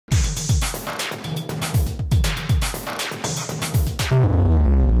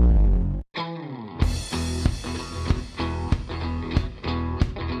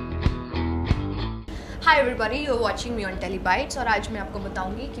everybody, you're watching me on Telly Bytes और आज मैं आपको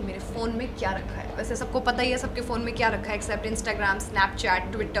बताऊंगी कि मेरे फ़ोन में क्या रखा है। वैसे सबको पता ही है सबके फ़ोन में क्या रखा है accept Instagram,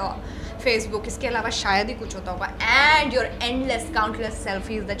 Snapchat, Twitter, Facebook, इसके अलावा शायद ही कुछ होता होगा। And your endless countless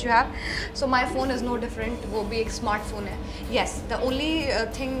selfies that you have. So my phone is no different, वो भी एक स्मार्टफोन है। Yes, the only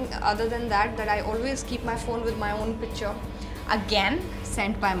thing other than that I always keep my phone with my own picture, again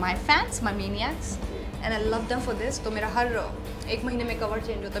sent by my fans, my मीनियक्स, and I love them for this. तो मेरा हर एक महीने में cover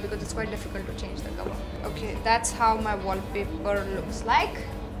change होता है because it's quite difficult to change the cover. Okay, that's how my wallpaper looks like.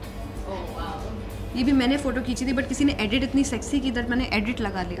 ये भी मैंने फ़ोटो खींची थी बट किसी ने एडिट इतनी सेक्सी की दैट मैंने एडिट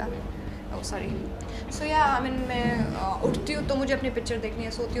लगा लिया। Oh sorry. सो या आई मीन मैं उठती हूँ तो मुझे अपनी पिक्चर देखनी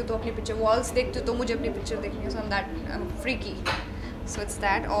है, सोती हूँ तो अपनी पिक्चर, वॉल्स देखती हूँ तो मुझे अपनी पिक्चर देखनी है। सो I am freaky. So it's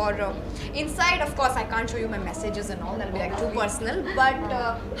that, or inside of course I can't show you my messages and all, that'll be like too personal, but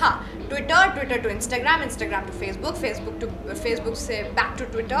Twitter to Instagram, Instagram to Facebook, Facebook से back to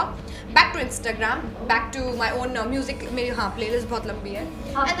Twitter, back to Instagram, back to my own music, मेरी playlist बहुत लंबी है,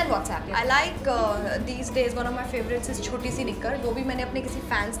 and then WhatsApp. I like these days one of my favorites is छोटी सी निक्कर, वो भी मैंने अपने किसी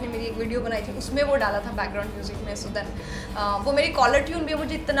फैंस ने मेरी एक वीडियो बनाई थी, उसमें वो डाला था बैकग्राउंड म्यूजिक में। So then वो मेरी कॉलर ट्यून भी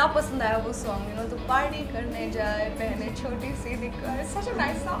मुझे इतना पसंद आया वो सॉन्ग, तो पार्टी करने जाए पहले छोटी सी निक्कर, such a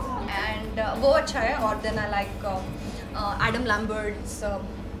nice song, and वो अच्छा है। और then I like Adam Lambert's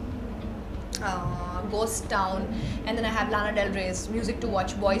Ghost Town, and then I have Lana Del Rey's Music to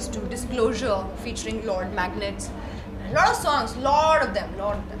Watch, Boys to Disclosure featuring Lord Magnets, lot of songs, lot of them.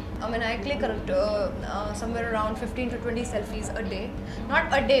 I mean, I click somewhere around 15 to 20 selfies a day.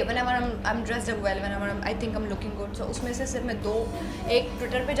 Not a day, whenever I'm dressed up well, whenever I think I'm looking good. So उसमें से सिर्फ मैं दो, एक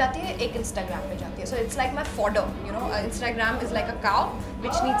Twitter पे जाती है, एक इंस्टाग्राम पे जाती है. So it's like my fodder, you know. Instagram is like a cow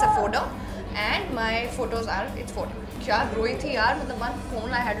which needs a fodder, and my photos are its fodder. क्या रोई थी यार, मतलब one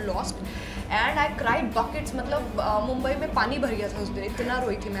phone I had lost. And I cried buckets, मतलब मुंबई में पानी भर गया था उस दिन, इतना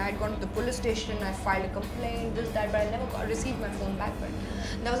रोई थी मैं। I had gone to the police station, I filed a complaint, this that, but I never received my phone back. But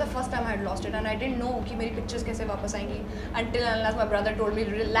that was the first time I had lost it, and I didn't know कि मेरी pictures कैसे वापस आएंगी until unless my brother told me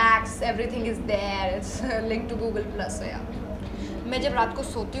relax, everything is there, it's linked to Google Plus. So yeah, मैं जब रात को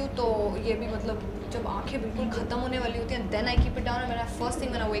सोती हूँ तो ये भी मतलब जब आँखें बिल्कुल ख़त्म होने वाली होती हैं, then I keep it down, and when I first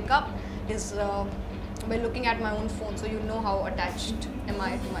thing when I wake up is by looking at my own phone, so you know how attached am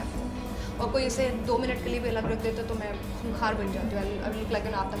I to my phone. और कोई इसे 2 minute के लिए भी अलग रख देते तो मैं खूंखार बन जाती हूँ। आई लुक लाइक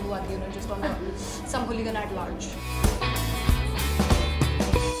एन आतंकवादी, you know, just on some hooligan at large.